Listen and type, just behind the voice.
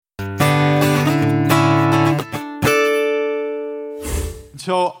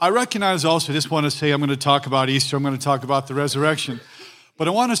So I recognize also, I just want to say I'm going to talk about Easter, I'm going to talk about the resurrection. But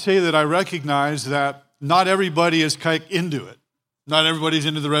I want to say that I recognize that not everybody is kind of into it. Not everybody's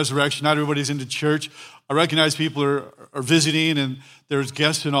into the resurrection, not everybody's into church. I recognize people are visiting and there's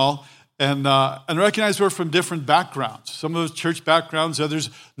guests and all. And I recognize we're from different backgrounds. Some of us church backgrounds, others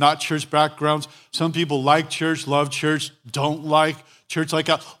not church backgrounds. Some people like church, love church, don't like church.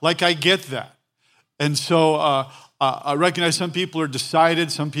 Like I get that. And so I recognize some people are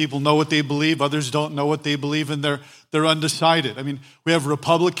decided. Some people know what they believe. Others don't know what they believe, and they're undecided. I mean, we have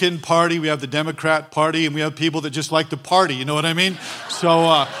Republican Party, we have the Democrat Party, and we have people that just like to party. You know what I mean?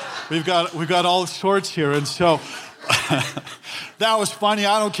 So we've got all sorts here, and so that was funny.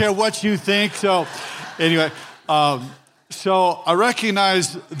 I don't care what you think. So anyway, so I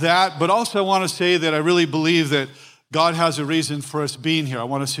recognize that, but also I want to say that I really believe that God has a reason for us being here. I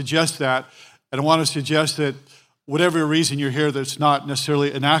want to suggest that, and I want to suggest that whatever reason you're here, that's not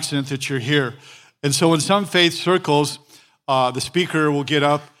necessarily an accident that you're here. And so in some faith circles, the speaker will get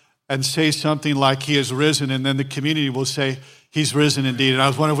up and say something like he is risen, and then the community will say he's risen indeed. And I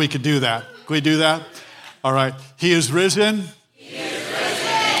was wondering if we could do that. Can we do that? All right. He is risen. He is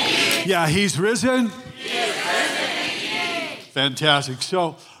risen. Yeah, he's risen. He is risen. Fantastic.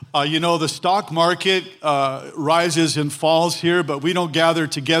 So, the stock market rises and falls here, but we don't gather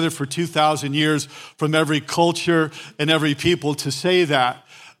together for 2,000 years from every culture and every people to say that.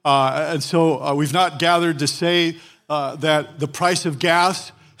 And so we've not gathered to say that the price of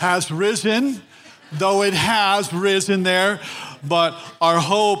gas has risen, though it has risen there. But our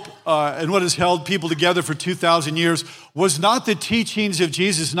hope and what has held people together for 2,000 years was not the teachings of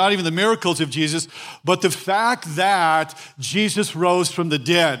Jesus, not even the miracles of Jesus, but the fact that Jesus rose from the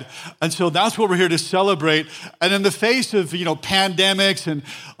dead. And so that's what we're here to celebrate. And in the face of, pandemics and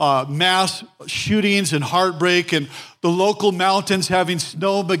mass shootings and heartbreak and the local mountains having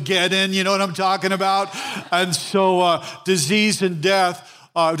snowmageddon, you know what I'm talking about? And so disease and death,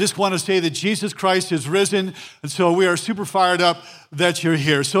 I just want to say that Jesus Christ is risen, and so we are super fired up that you're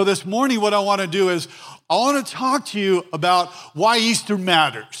here. So this morning, what I want to do is I want to talk to you about why Easter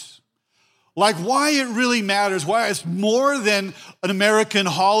matters. Like why it really matters, why it's more than an American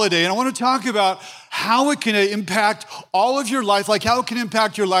holiday. And I want to talk about how it can impact all of your life, like how it can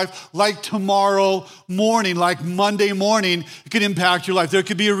impact your life like tomorrow morning, like Monday morning, it could impact your life. There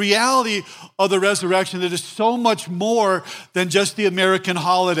could be a reality of the resurrection that is so much more than just the American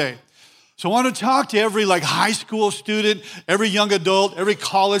holiday. So I want to talk to every high school student, every young adult, every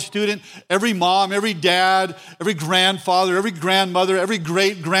college student, every mom, every dad, every grandfather, every grandmother, every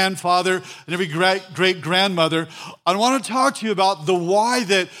great-grandfather, and every great-great-grandmother. I want to talk to you about the why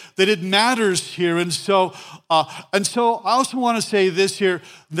that it matters here. And so I also want to say this here,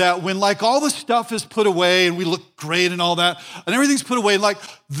 that when all the stuff is put away and we look great and all that, and everything's put away,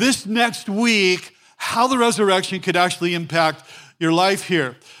 this next week, how the resurrection could actually impact your life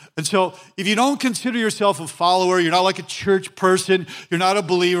here. And so if you don't consider yourself a follower, you're not like a church person, you're not a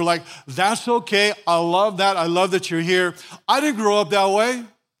believer, that's okay. I love that. I love that you're here. I didn't grow up that way.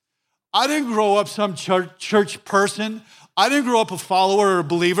 I didn't grow up some church person. I didn't grow up a follower or a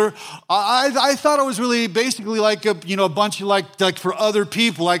believer. I thought I was really basically a bunch of for other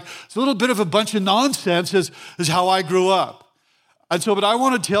people. It's a little bit of a bunch of nonsense is how I grew up. And so, but I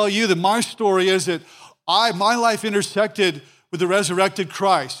want to tell you that my story is that my life intersected with the resurrected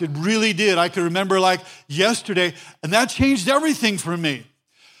Christ. It really did. I could remember yesterday, and that changed everything for me.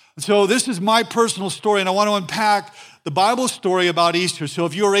 And so this is my personal story, and I want to unpack the Bible story about Easter. So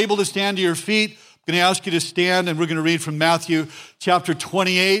if you are able to stand to your feet, I'm going to ask you to stand, and we're going to read from Matthew chapter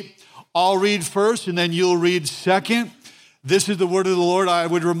 28. I'll read first, and then you'll read second. This is the word of the Lord. I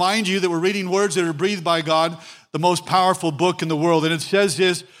would remind you that we're reading words that are breathed by God, the most powerful book in the world. And it says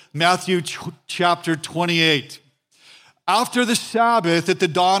this, Matthew chapter 28. After the Sabbath, at the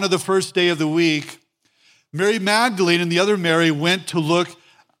dawn of the first day of the week, Mary Magdalene and the other Mary went to look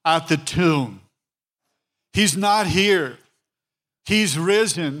at the tomb. He's not here. He's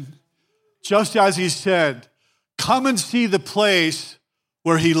risen, just as he said. Come and see the place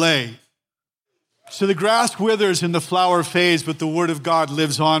where he lay. So the grass withers and the flower fades, but the word of God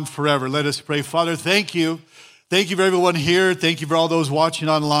lives on forever. Let us pray. Father, thank you. Thank you for everyone here. Thank you for all those watching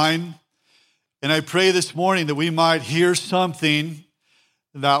online. And I pray this morning that we might hear something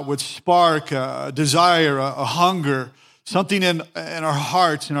that would spark a desire, a hunger, something in our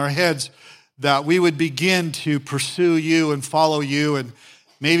hearts, in our heads, that we would begin to pursue you and follow you, and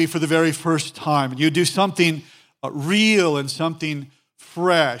maybe for the very first time. And you do something real and something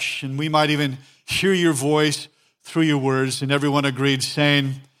fresh, and we might even hear your voice through your words. And everyone agreed,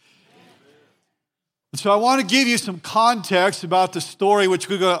 saying, And so I want to give you some context about the story which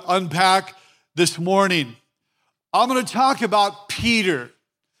we're going to unpack this morning. I'm going to talk about Peter.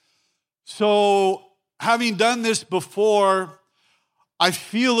 So having done this before, I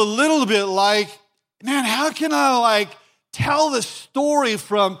feel a little bit like, man, how can I tell the story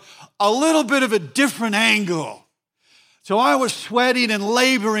from a little bit of a different angle? So I was sweating and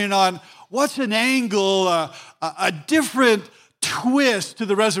laboring on what's an angle, a different twist to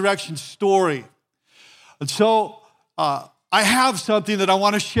the resurrection story. And so I have something that I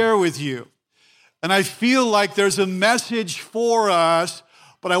want to share with you. And I feel like there's a message for us,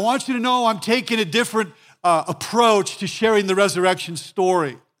 but I want you to know I'm taking a different approach to sharing the resurrection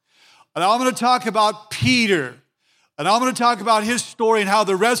story. And I'm going to talk about Peter. And I'm going to talk about his story and how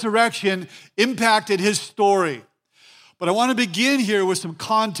the resurrection impacted his story. But I want to begin here with some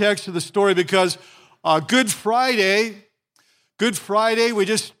context to the story because Good Friday, we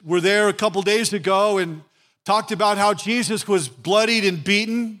just were there a couple days ago and talked about how Jesus was bloodied and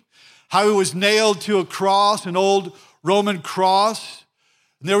beaten, how he was nailed to a cross, an old Roman cross.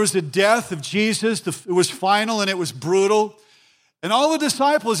 And there was the death of Jesus. It was final and it was brutal. And all the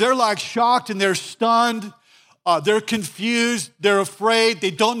disciples, they're like shocked and they're stunned. They're confused. They're afraid.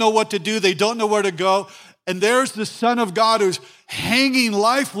 They don't know what to do. They don't know where to go. And there's the Son of God who's hanging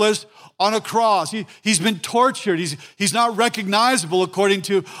lifeless on a cross. He's been tortured. He's not recognizable according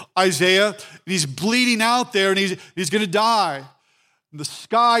to Isaiah. He's bleeding out there and he's going to die. The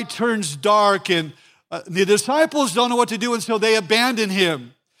sky turns dark and the disciples don't know what to do, and so they abandon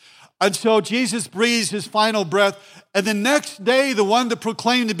him. And so Jesus breathes his final breath, and the next day, the one that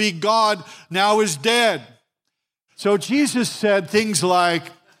proclaimed to be God now is dead. So Jesus said things like,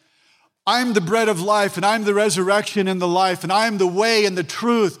 I'm the bread of life, and I'm the resurrection and the life, and I am the way and the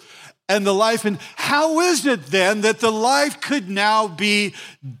truth and the life. And how is it then that the life could now be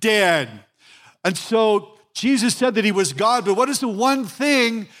dead? And so Jesus said that he was God, but what is the one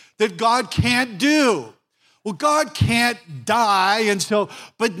thing that God can't do? Well, God can't die,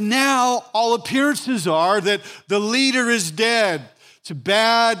 but now all appearances are that the leader is dead. It's a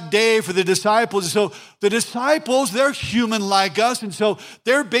bad day for the disciples. And so the disciples, they're human like us, and so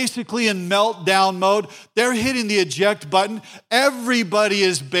they're basically in meltdown mode. They're hitting the eject button. Everybody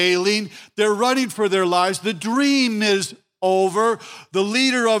is bailing. They're running for their lives. The dream is over. The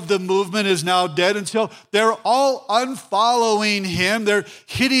leader of the movement is now dead. And so they're all unfollowing him. They're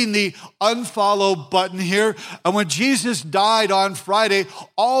hitting the unfollow button here. And when Jesus died on Friday,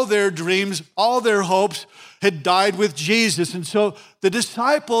 all their dreams, all their hopes had died with Jesus. And so the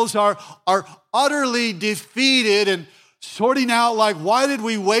disciples are utterly defeated and sorting out why did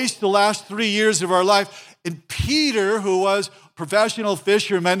we waste the last 3 years of our life? And Peter, who was a professional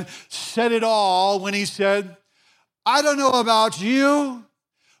fisherman, said it all when he said, I don't know about you,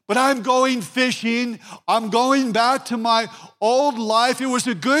 but I'm going fishing. I'm going back to my old life. It was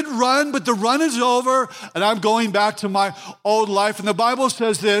a good run, but the run is over, and I'm going back to my old life. And the Bible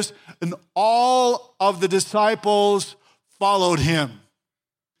says this, and all of the disciples followed him.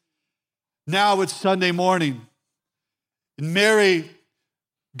 Now it's Sunday morning, and Mary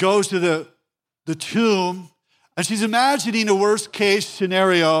goes to the tomb, and she's imagining a worst-case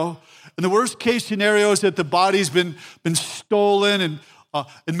scenario. And the worst case scenario is that the body's been stolen,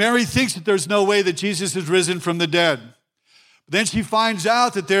 and Mary thinks that there's no way that Jesus has risen from the dead. But then she finds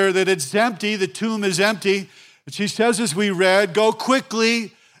out that it's empty, the tomb is empty, and she says, as we read, go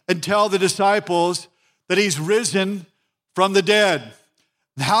quickly and tell the disciples that he's risen from the dead.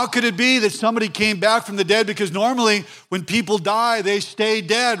 And how could it be that somebody came back from the dead? Because normally when people die, they stay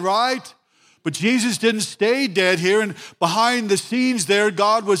dead, right? But Jesus didn't stay dead here, and behind the scenes there,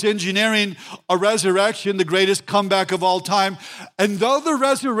 God was engineering a resurrection, the greatest comeback of all time. And though the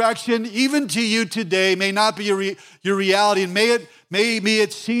resurrection, even to you today, may not be your reality, and maybe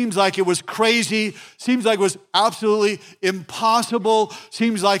it seems like it was crazy, seems like it was absolutely impossible,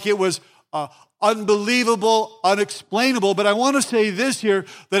 seems like it was unbelievable, unexplainable, but I want to say this here,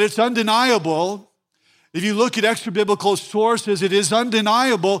 that it's undeniable. If you look at extra biblical sources, it is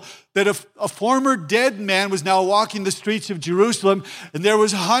undeniable that a former dead man was now walking the streets of Jerusalem, and there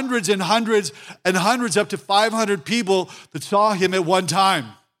was hundreds and hundreds and hundreds, up to 500 people that saw him at one time.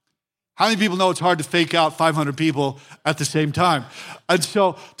 How many people know it's hard to fake out 500 people at the same time? And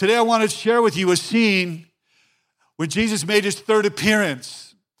so today I want to share with you a scene when Jesus made his third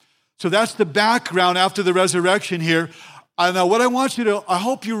appearance. So that's the background after the resurrection here. And what I want you to, I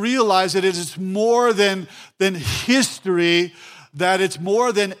hope you realize that it is more than history, that it's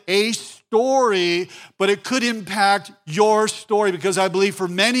more than a story, but it could impact your story, because I believe for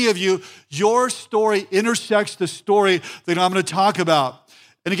many of you, your story intersects the story that I'm going to talk about.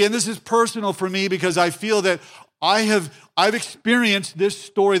 And again, this is personal for me because I feel that I've experienced this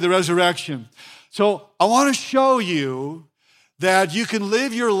story, the resurrection. So I want to show you that you can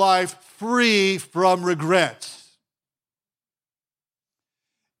live your life free from regrets.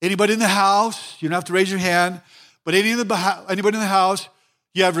 Anybody in the house, you don't have to raise your hand, but anybody in the house,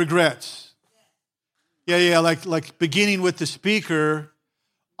 you have regrets. Yeah, like beginning with the speaker,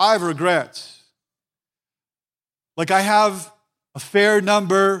 I have regrets. Like I have a fair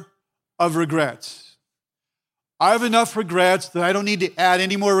number of regrets. I have enough regrets that I don't need to add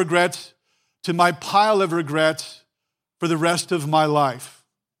any more regrets to my pile of regrets for the rest of my life.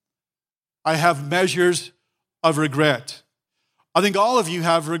 I have measures of regret. I think all of you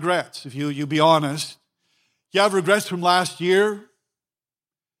have regrets, if you be honest. You have regrets from last year.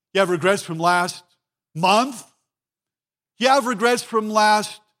 You have regrets from last month. You have regrets from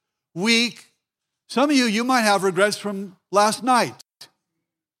last week. Some of you might have regrets from last night.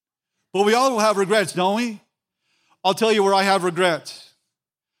 But we all will have regrets, don't we? I'll tell you where I have regrets.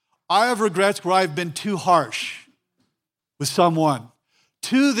 I have regrets where I've been too harsh with someone.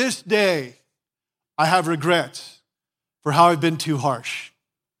 To this day, I have regrets for how I've been too harsh.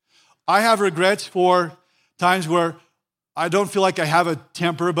 I have regrets for times where I don't feel like I have a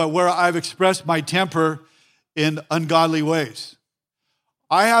temper, but where I've expressed my temper in ungodly ways.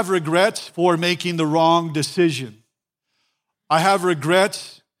 I have regrets for making the wrong decision. I have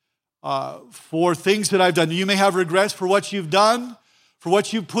regrets for things that I've done. You may have regrets for what you've done, for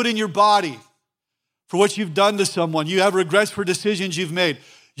what you've put in your body, for what you've done to someone. You have regrets for decisions you've made.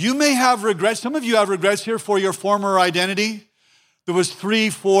 You may have regrets. Some of you have regrets here for your former identity. There was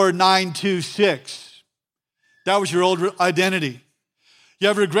 34926. That was your old identity. You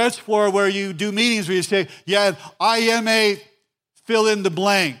have regrets for where you do meetings where you say, yeah, I am a fill in the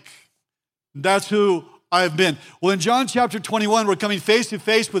blank. That's who I've been. Well, in John chapter 21, we're coming face to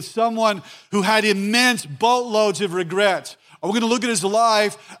face with someone who had immense boatloads of regrets. And we're going to look at his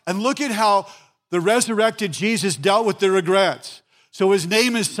life and look at how the resurrected Jesus dealt with the regrets. So his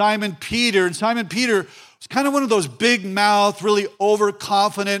name is Simon Peter. And Simon Peter was kind of one of those big mouth, really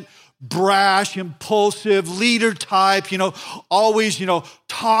overconfident, brash, impulsive, leader type, always,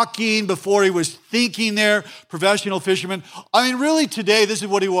 talking before he was thinking there, professional fisherman. I mean, really today, this is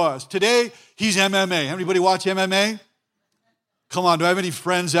what he was. Today, he's MMA. Anybody watch MMA? Come on, do I have any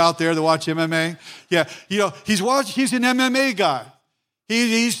friends out there that watch MMA? Yeah, he's an MMA guy.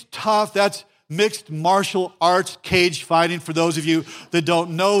 He's tough. That's mixed martial arts, cage fighting, for those of you that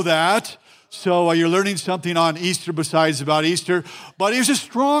don't know that. So you're learning something on Easter besides about Easter. But he's a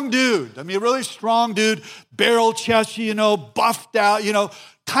strong dude. I mean, a really strong dude, barrel chest, buffed out,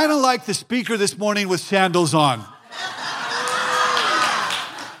 kind of like the speaker this morning with sandals on.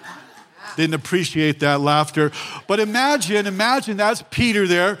 Didn't appreciate that laughter. But imagine that's Peter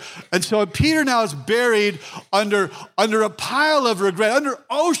there. And so Peter now is buried under a pile of regret, under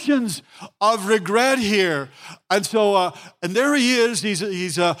oceans of regret here. And so, and there he is.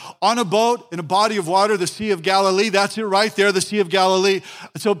 He's on a boat in a body of water, the Sea of Galilee. That's it right there, the Sea of Galilee.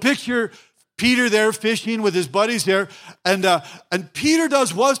 And so picture Peter there fishing with his buddies there. And Peter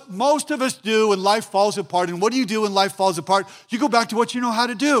does what most of us do when life falls apart. And what do you do when life falls apart? You go back to what you know how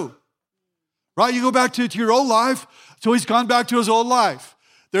to do. Right? You go back to your old life. So he's gone back to his old life.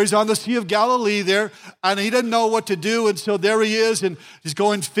 There he's on the Sea of Galilee there, and he didn't know what to do. And so there he is, and he's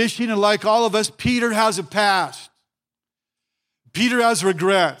going fishing. And like all of us, Peter has a past. Peter has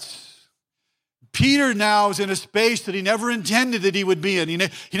regrets. Peter now is in a space that he never intended that he would be in.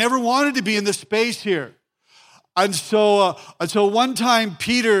 He never wanted to be in this space here. And so one time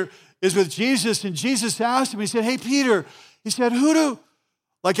Peter is with Jesus, and Jesus asked him, he said, hey, Peter, he said,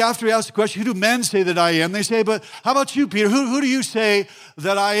 after he asked the question, who do men say that I am? They say, but how about you, Peter? Who do you say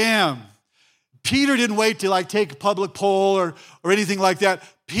that I am? Peter didn't wait to take a public poll or anything like that.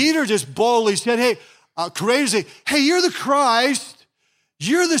 Peter just boldly said, hey, courageously, hey, you're the Christ.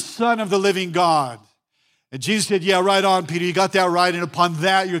 You're the Son of the living God. And Jesus said, yeah, right on, Peter. You got that right. And upon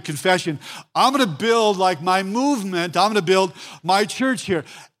that, your confession, I'm going to build my movement. I'm going to build my church here.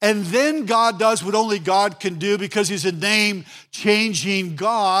 And then God does what only God can do because he's a name-changing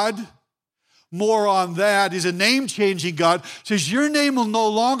God. More on that. He's a name-changing God. He says, your name will no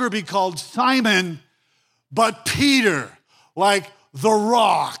longer be called Simon, but Peter, like the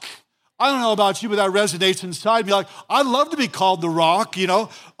rock. I don't know about you, but that resonates inside me. I'd love to be called the rock, a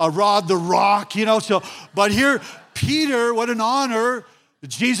Rod the rock, So, but here, Peter, what an honor.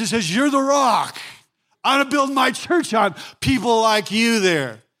 Jesus says, you're the rock. I'm going to build my church on people like you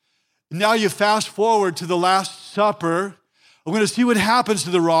there. Now you fast forward to the Last Supper. I'm going to see what happens to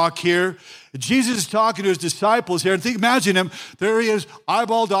the rock here. Jesus is talking to his disciples here. And imagine him. There he is,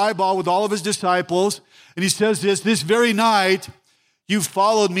 eyeball to eyeball with all of his disciples. And he says this very night, you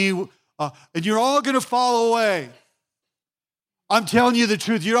followed me, and you're all going to fall away. I'm telling you the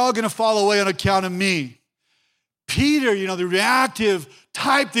truth. You're all going to fall away on account of me. Peter, the reactive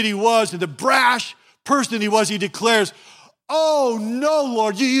type that he was, and the brash person he was, he declares, oh, no,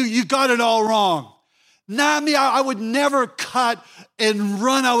 Lord, you got it all wrong. Not me. I would never cut and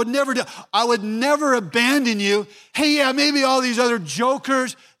run. I would never abandon you. Hey, yeah, maybe all these other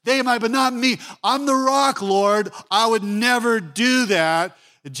jokers, they might, but not me. I'm the rock, Lord. I would never do that.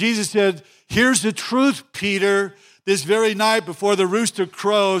 And Jesus said, here's the truth, Peter. This very night before the rooster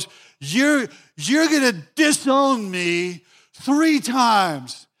crows, you're going to disown me 3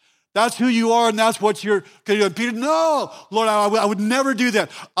 times. That's who you are, and that's what you're going to do. Peter, no, Lord, I would never do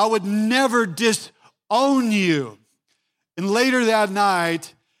that. I would never disown you. And later that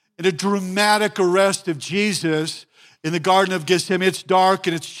night, in a dramatic arrest of Jesus in the Garden of Gethsemane, it's dark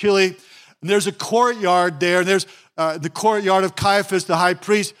and it's chilly, and there's a courtyard there, and there's the courtyard of Caiaphas, the high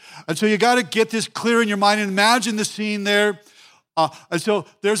priest. And so you got to get this clear in your mind and imagine the scene there. And so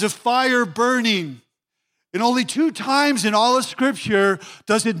there's a fire burning. And only 2 times in all of Scripture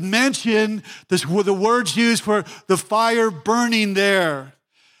does it mention the words used for the fire burning there.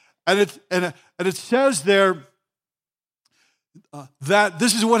 And it says there that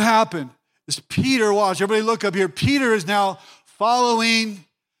this is what happened. As Peter, watch, everybody look up here. Peter is now following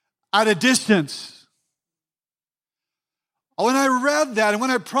at a distance. When I read that and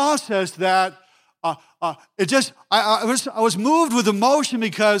when I processed that, I was moved with emotion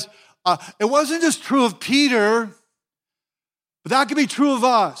because it wasn't just true of Peter, but that could be true of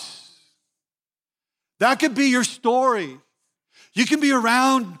us. That could be your story. You can be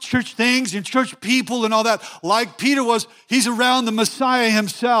around church things and church people and all that, like Peter was. He's around the Messiah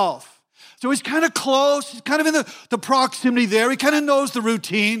himself. So he's kind of close. He's kind of in the proximity there. He kind of knows the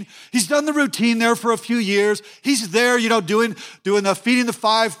routine. He's done the routine there for a few years. He's there, doing the feeding the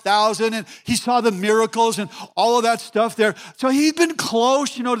 5,000, and he saw the miracles and all of that stuff there. So he's been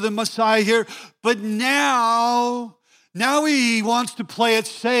close, to the Messiah here. But now he wants to play it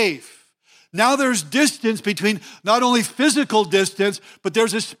safe. Now there's distance between not only physical distance, but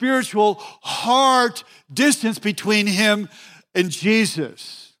there's a spiritual heart distance between him and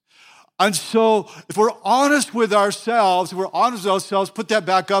Jesus. And so if we're honest with ourselves, put that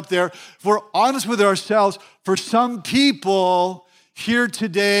back up there. If we're honest with ourselves, for some people here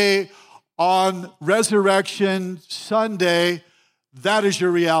today on Resurrection Sunday, that is your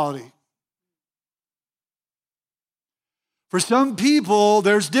reality. For some people,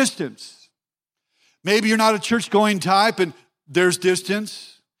 there's distance. Maybe you're not a church-going type and there's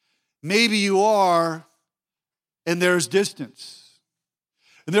distance. Maybe you are and there's distance.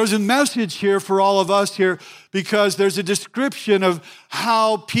 And there's a message here for all of us here because there's a description of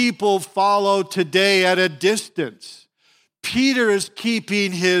how people follow today at a distance. Peter is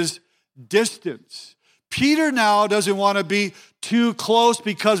keeping his distance. Peter now doesn't want to be too close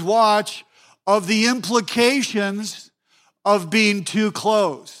because, watch, of the implications of being too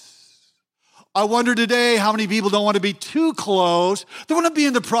close. I wonder today how many people don't want to be too close. They want to be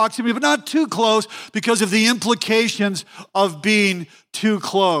in the proximity, but not too close because of the implications of being too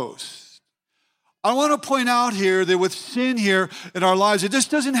close. I want to point out here that with sin here in our lives, it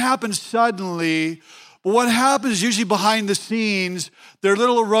just doesn't happen suddenly. But what happens is usually behind the scenes, there are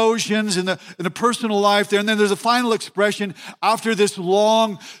little erosions in the personal life there. And then there's a final expression after this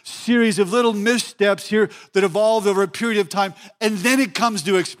long series of little missteps here that evolved over a period of time. And then it comes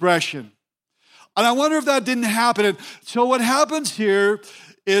to expression. And I wonder if that didn't happen. And so what happens here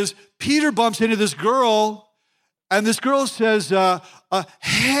is Peter bumps into this girl, and this girl says,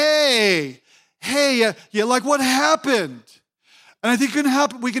 hey, like what happened? And I think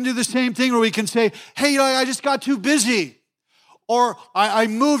we can do the same thing, or we can say, hey, I just got too busy. Or I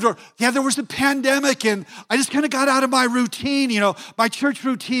moved, or there was a pandemic and I just kind of got out of my routine, my church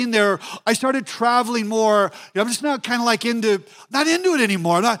routine there. I started traveling more. I'm just not kind of like not into it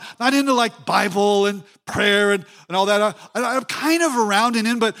anymore. Not into like Bible and prayer and all that. I'm kind of around and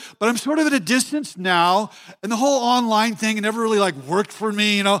in, but I'm sort of at a distance now. And the whole online thing never really like worked for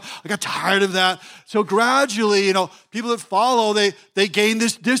me. I got tired of that. So gradually, people that follow, they gain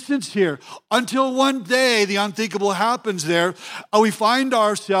this distance here until one day the unthinkable happens there. And we find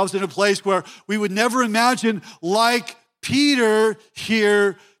ourselves in a place where we would never imagine, like Peter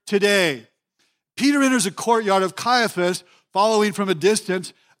here today. Peter enters a courtyard of Caiaphas, following from a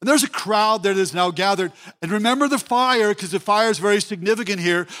distance, And there's a crowd there that's now gathered. And remember the fire, because the fire is very significant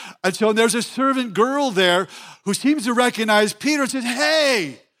here. And so there's a servant girl there who seems to recognize Peter and says,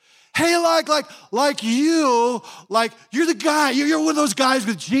 hey, you're the guy. You're one of those guys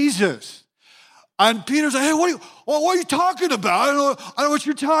with Jesus. And Peter's like, hey, what are you talking about? I don't know what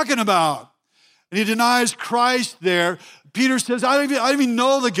you're talking about. And he denies Christ there. Peter says, I don't even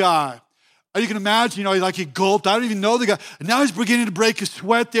know the guy. You can imagine, he gulped. I don't even know the guy. And now he's beginning to break a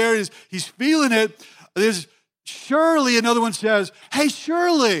sweat there. He's feeling it. There's Shirley, another one says, hey,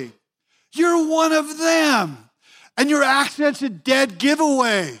 Shirley, you're one of them. And your accent's a dead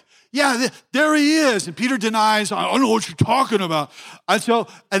giveaway. Yeah, there he is. And Peter denies, I don't know what you're talking about.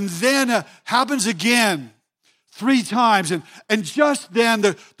 And then happens again 3 times. And just then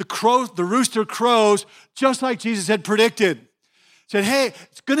the rooster crows, just like Jesus had predicted. Said, hey,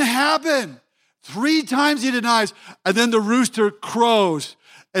 it's going to happen. 3 times he denies, and then the rooster crows,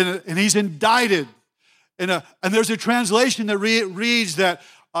 and he's indicted. And there's a translation that reads that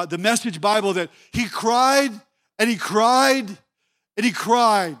the Message Bible, that he cried, and he cried, and he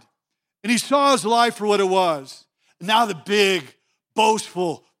cried, and he saw his life for what it was. And now the big,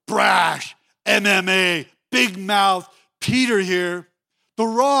 boastful, brash, MMA, big mouth Peter here, the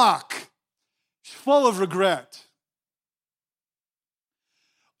rock, is full of regret.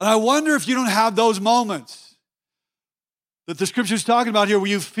 And I wonder if you don't have those moments that the scripture's talking about here where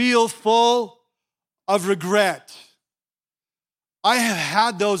you feel full of regret. I have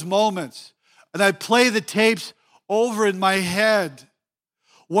had those moments, and I play the tapes over in my head.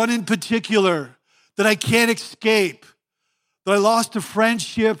 One in particular that I can't escape, that I lost a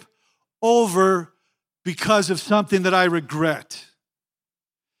friendship over because of something that I regret.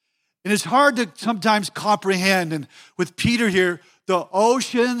 And it's hard to sometimes comprehend. And with Peter here, the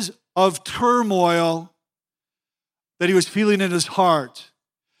oceans of turmoil that he was feeling in his heart.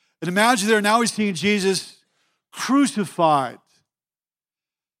 And imagine there, now he's seeing Jesus crucified.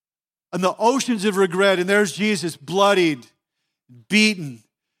 And the oceans of regret, and there's Jesus bloodied, beaten.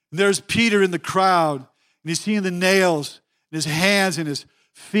 And there's Peter in the crowd, and he's seeing the nails in his hands and his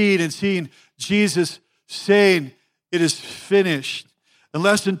feet, and seeing Jesus saying, it is finished. And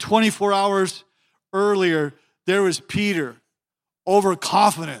less than 24 hours earlier, there was Peter,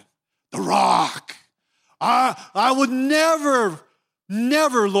 overconfident, the rock. I would never,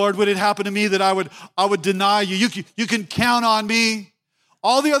 Lord, would it happen to me that I would deny you. You can count on me.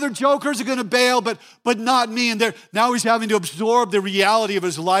 All the other jokers are going to bail, but not me. And now he's having to absorb the reality of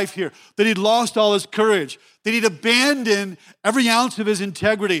his life here, that he'd lost all his courage, that he'd abandoned every ounce of his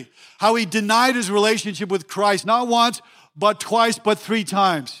integrity, how he denied his relationship with Christ, not once, but twice, but 3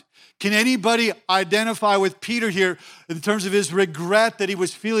 times. Can anybody identify with Peter here in terms of his regret that he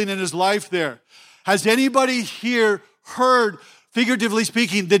was feeling in his life there? Has anybody here heard, figuratively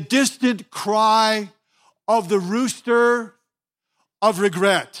speaking, the distant cry of the rooster of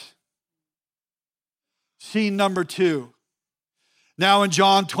regret? Scene number 2. Now in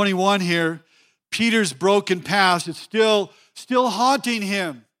John 21 here, Peter's broken past, it's still haunting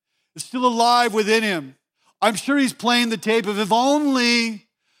him. It's still alive within him. I'm sure he's playing the tape of, if only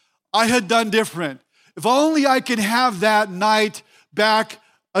I had done different. If only I could have that night back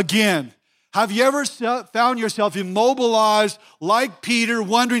again. Have you ever found yourself immobilized like Peter,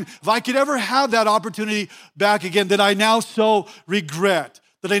 wondering if I could ever have that opportunity back again that I now so regret,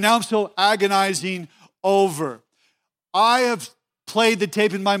 that I now am so agonizing over? I have played the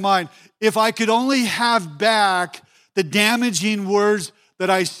tape in my mind. If I could only have back the damaging words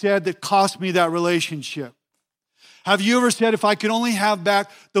that I said that cost me that relationship. Have you ever said, if I could only have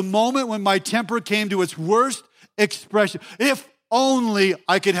back the moment when my temper came to its worst expression, if only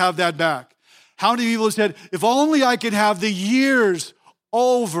I could have that back? How many people have said, if only I could have the years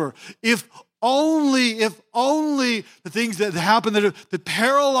over, if only the things that happened that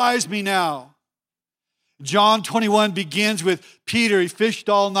paralyze me now. John 21 begins with Peter. He fished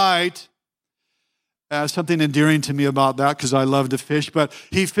all night. Something endearing to me about that because I love to fish, but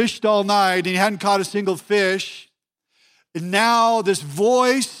he fished all night and he hadn't caught a single fish. And now this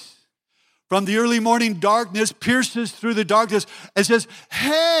voice from the early morning darkness pierces through the darkness and says,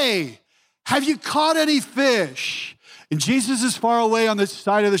 hey, have you caught any fish? And Jesus is far away on the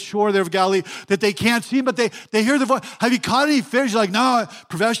side of the shore there of Galilee that they can't see him, but they hear the voice. Have you caught any fish? Like, no,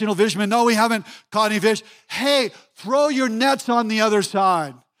 professional fishermen, no, we haven't caught any fish. Hey, throw your nets on the other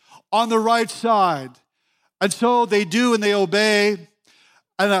side, on the right side. And so they do, and they obey.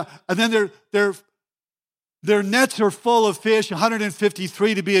 And then their nets are full of fish,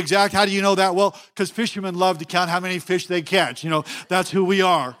 153 to be exact. How do you know that? Well, because fishermen love to count how many fish they catch. That's who we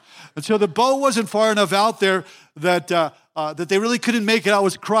are. And so the boat wasn't far enough out there that that they really couldn't make it out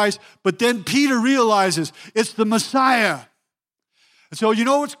was Christ. But then Peter realizes it's the Messiah. And so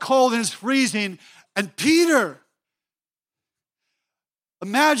it's cold and it's freezing. And Peter,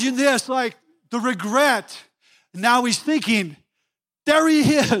 imagine this, like the regret. Now he's thinking, there he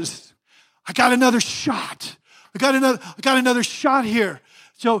is. I got another shot. I got another shot here.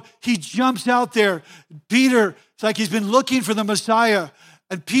 So he jumps out there. Peter, it's like he's been looking for the Messiah.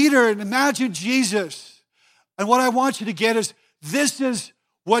 And Peter, and imagine Jesus. And what I want you to get is, this is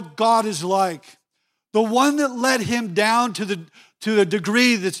what God is like. The one that let him down to the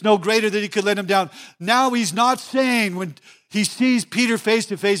degree that's no greater that he could let him down. Now he's not saying, when he sees Peter face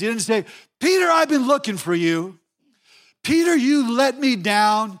to face, he didn't say, Peter, I've been looking for you. Peter, you let me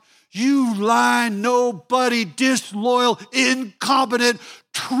down. You lying, nobody, disloyal, incompetent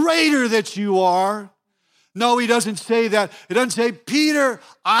traitor that you are. No, he doesn't say that. It doesn't say, Peter,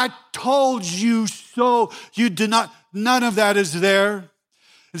 I told you so. You did not. None of that is there.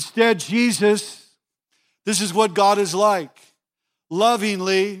 Instead, Jesus, this is what God is like.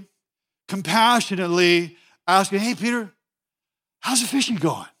 Lovingly, compassionately asking, hey, Peter, how's the fishing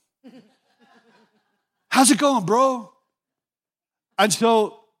going? How's it going, bro? And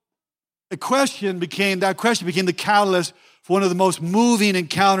so that question became the catalyst for one of the most moving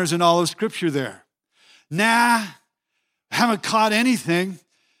encounters in all of Scripture there. Nah, haven't caught anything.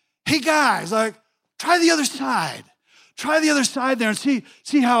 Hey, guys, try the other side. Try the other side there and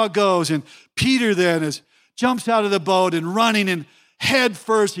see how it goes. And Peter then jumps out of the boat and running, and head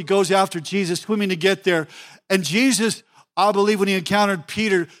first, he goes after Jesus, swimming to get there. And Jesus, I believe when he encountered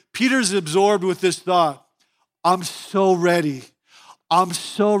Peter, Peter's absorbed with this thought, I'm so ready. I'm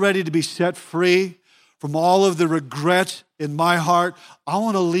so ready to be set free from all of the regrets in my heart. I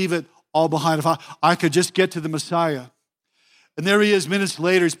want to leave it all behind. If I could just get to the Messiah. And there he is minutes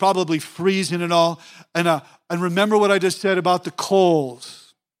later. He's probably freezing and all. And remember what I just said about the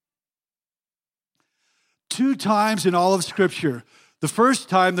coals. 2 times in all of Scripture. The first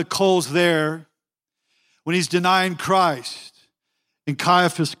time the coal's there when he's denying Christ in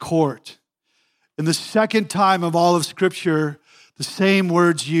Caiaphas' court. And the second time of all of Scripture, the same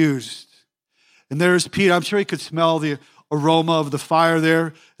words used. And there's Peter. I'm sure he could smell the aroma of the fire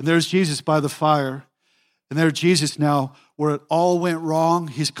there. And there's Jesus by the fire. And there's Jesus now, where it all went wrong.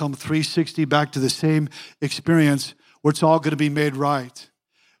 He's come 360 back to the same experience where it's all going to be made right.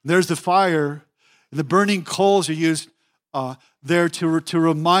 And there's the fire. And the burning coals are used there to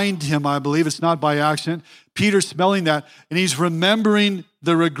remind him, I believe. It's not by accident. Peter's smelling that. And he's remembering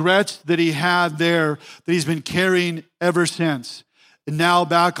the regrets that he had there that he's been carrying ever since. And now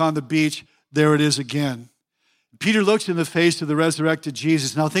back on the beach, there it is again. Peter looks in the face of the resurrected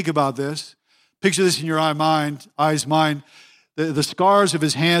Jesus. Now think about this. Picture this in your eyes, mind. The scars of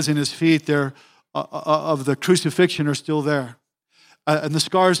his hands and his feet there of the crucifixion are still there. And the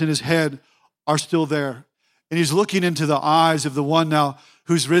scars in his head are still there. And he's looking into the eyes of the one now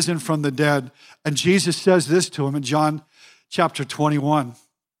who's risen from the dead. And Jesus says this to him in John chapter 21. He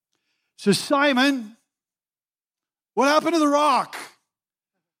says, Simon, what happened to the rock?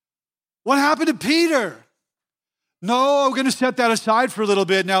 What happened to Peter? No, we're going to set that aside for a little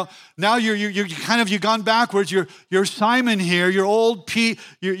bit. Now you've gone backwards. You're Simon here. You're old Pete.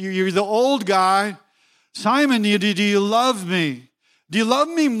 You're the old guy. Simon, do you love me? Do you love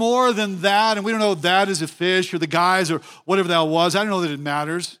me more than that? And we don't know if that is a fish or the guys or whatever that was. I don't know that it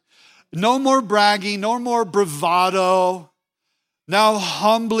matters. No more bragging. No more bravado. Now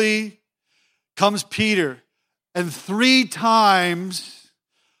humbly comes Peter. And 3 times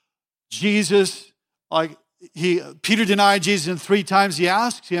Jesus, Peter denied Jesus, and 3 times he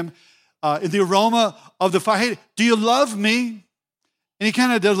asks him in the aroma of the fire, hey, do you love me? And he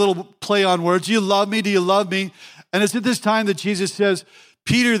kind of does a little play on words. Do you love me? Do you love me? And it's at this time that Jesus says,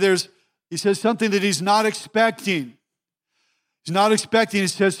 Peter, he says something that he's not expecting. He's not expecting. He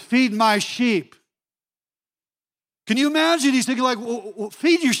says, feed my sheep. Can you imagine? He's thinking well,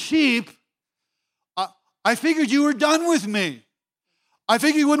 feed your sheep? I figured you were done with me. I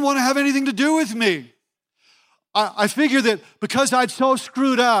figured you wouldn't want to have anything to do with me. I figured that because I'd so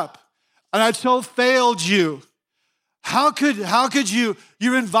screwed up and I'd so failed you, how could you?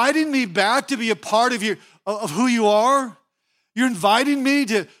 You're inviting me back to be a part of who you are. You're inviting me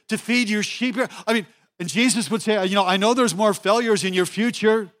to feed your sheep. And Jesus would say, I know there's more failures in your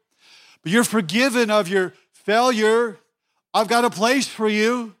future, but you're forgiven of your failure. I've got a place for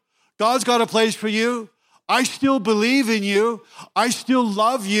you. God's got a place for you. I still believe in you. I still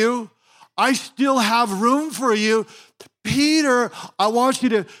love you. I still have room for you. Peter, I want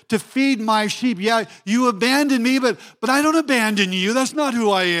you to feed my sheep. Yeah, you abandoned me, but I don't abandon you. That's not who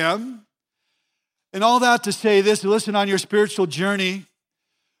I am. And all that to say this, listen, on your spiritual journey,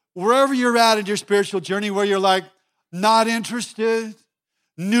 wherever you're at in your spiritual journey, where you're like not interested,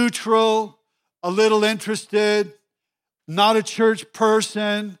 neutral, a little interested, not a church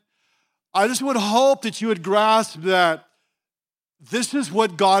person, I just would hope that you would grasp that this is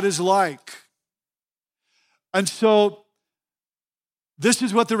what God is like. And so this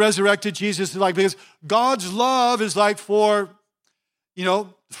is what the resurrected Jesus is like, because God's love is like for,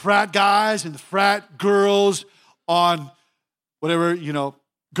 frat guys and the frat girls on whatever,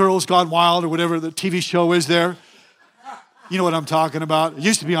 Girls Gone Wild or whatever the TV show is there. You know what I'm talking about. It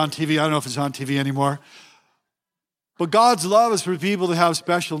used to be on TV. I don't know if it's on TV anymore. But God's love is for people that have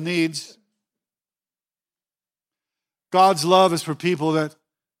special needs. God's love is for people that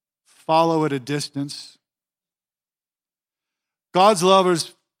follow at a distance. God's love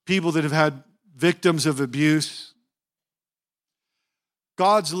is people that have had victims of abuse.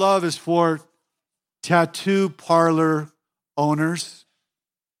 God's love is for tattoo parlor owners.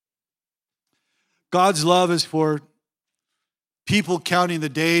 God's love is for people counting the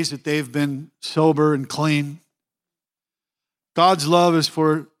days that they've been sober and clean. God's love is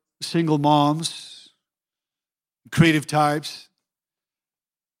for single moms, creative types,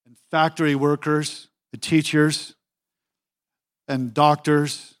 and factory workers, the teachers, and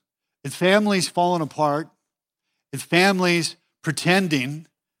doctors, and families falling apart, and families pretending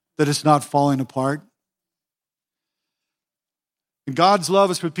that it's not falling apart. And God's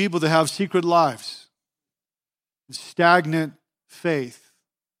love is for people that have secret lives, and stagnant faith.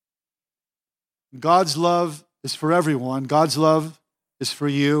 God's love is for everyone. God's love is for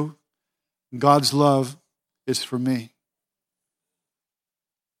you. God's love is for me.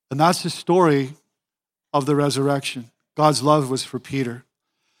 And that's the story of the resurrection. God's love was for Peter.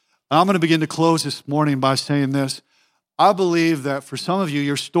 And I'm going to begin to close this morning by saying this. I believe that for some of you,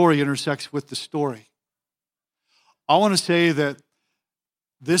 your story intersects with the story. I want to say that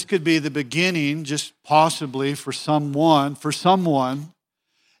this could be the beginning, just possibly for someone,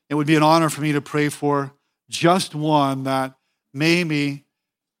 it would be an honor for me to pray for just one that maybe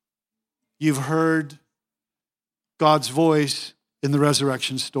you've heard God's voice in the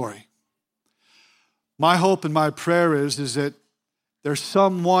resurrection story. My hope and my prayer is that there's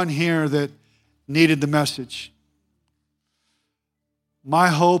someone here that needed the message. My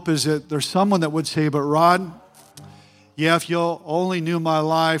hope is that there's someone that would say, but Rod, yeah, if you only knew my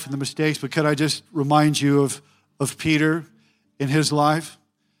life and the mistakes, but could I just remind you of Peter in his life?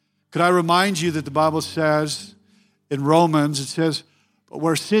 Could I remind you that the Bible says in Romans, it says, but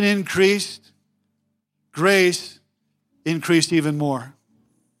where sin increased, grace increased even more.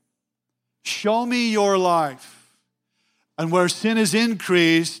 Show me your life. And where sin is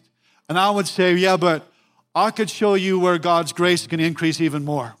increased, and I would say, yeah, but I could show you where God's grace can increase even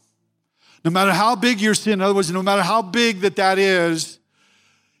more. No matter how big your sin, in other words, no matter how big that is,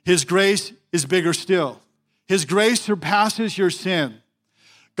 His grace is bigger still. His grace surpasses your sin.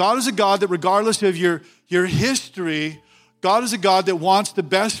 God is a God that regardless of your history, God is a God that wants the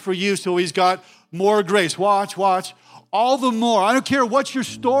best for you, so He's got more grace. Watch. All the more. I don't care what your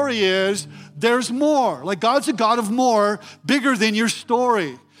story is, there's more. Like God's a God of more, bigger than your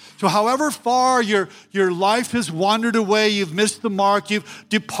story. So however far your life has wandered away, you've missed the mark, you've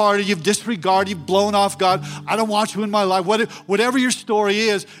departed, you've disregarded, you've blown off God, I don't want you in my life. Whatever your story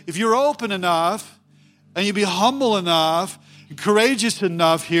is, if you're open enough and you be humble enough, courageous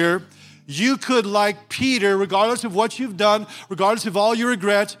enough here, you could, like Peter, regardless of what you've done, regardless of all your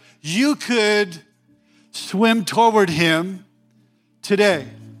regrets, you could swim toward Him today.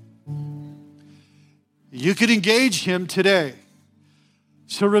 You could engage Him today.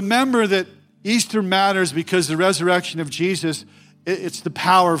 So remember that Easter matters because the resurrection of Jesus, it's the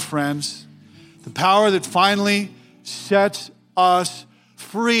power, friends. The power that finally sets us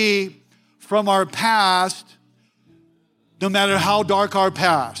free from our past, no matter how dark our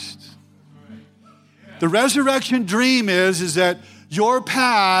past. The resurrection dream is that your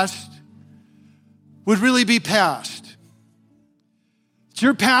past would really be past. That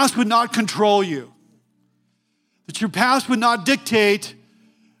your past would not control you. That your past would not dictate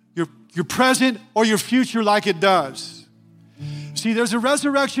your present or your future like it does. See, there's a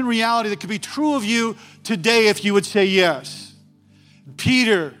resurrection reality that could be true of you today if you would say yes.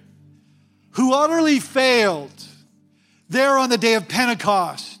 Peter, who utterly failed there on the day of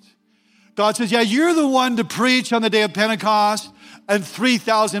Pentecost, God says, yeah, you're the one to preach on the day of Pentecost, and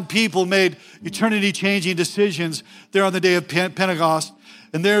 3,000 people made eternity-changing decisions there on the day of Pentecost.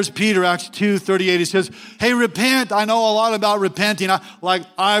 And there's Peter, Acts 2:38. He says, hey, repent. I know a lot about repenting.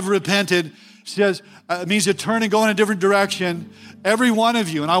 I've repented. says, it means to turn and go in a different direction. Every one of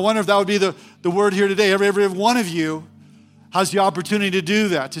you, and I wonder if that would be the word here today, every one of you has the opportunity to do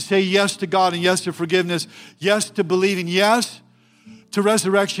that, to say yes to God and yes to forgiveness, yes to believing, yes to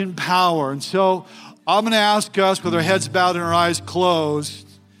resurrection power. And so I'm going to ask us, with our heads bowed and our eyes closed,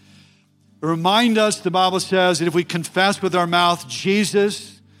 remind us, the Bible says, that if we confess with our mouth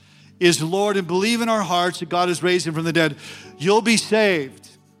Jesus is Lord and believe in our hearts that God has raised him from the dead, you'll be saved.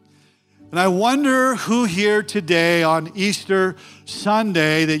 And I wonder who here today on Easter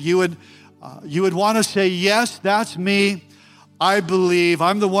Sunday that you would want to say, yes, that's me. I believe.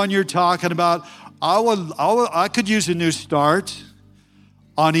 I'm the one you're talking about. I could use a new start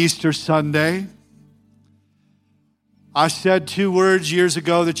on Easter Sunday. I said 2 words years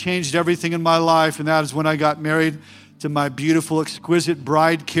ago that changed everything in my life, and that is when I got married to my beautiful, exquisite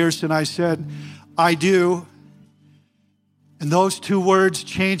bride, Kirsten. I said, I do. And those 2 words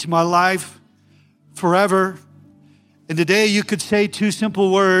changed my life forever. And today you could say 2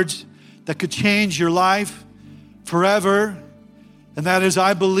 simple words that could change your life forever. And that is,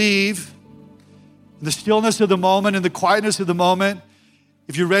 I believe. In the stillness of the moment, in the quietness of the moment,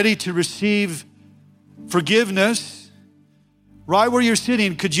 if you're ready to receive forgiveness, right where you're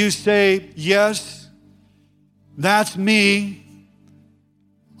sitting, could you say, yes, that's me.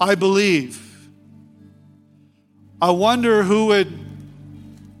 I believe. I wonder who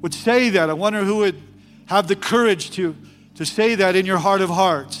would say that. I wonder who would have the courage to say that in your heart of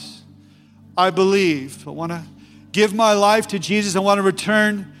hearts. I believe. I want to give my life to Jesus. I want to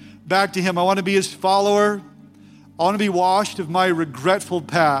return back to him. I want to be his follower. I want to be washed of my regretful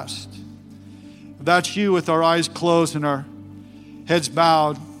past. If that's you, with our eyes closed and our heads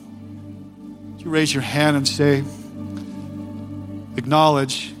bowed, would you raise your hand and say,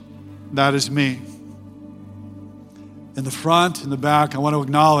 acknowledge that is me. In the front, in the back, I want to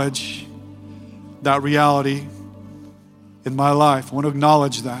acknowledge that reality in my life. I want to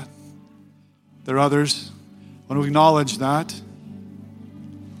acknowledge that. There are others. I want to acknowledge that.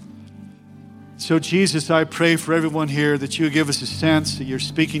 So Jesus, I pray for everyone here that you give us a sense that you're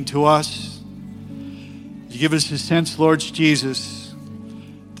speaking to us. You give us a sense, Lord Jesus,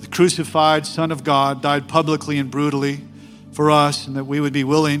 the crucified Son of God died publicly and brutally for us, and that we would be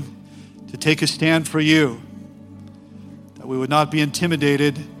willing to take a stand for you. That we would not be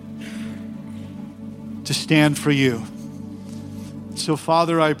intimidated to stand for you. So,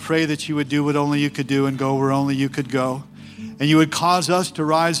 Father, I pray that you would do what only you could do and go where only you could go. And you would cause us to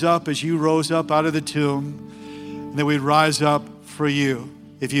rise up as you rose up out of the tomb. And that we'd rise up for you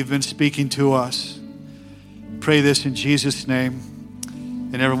if you've been speaking to us. Pray this in Jesus' name.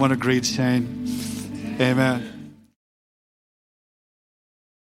 And everyone agreed saying, amen.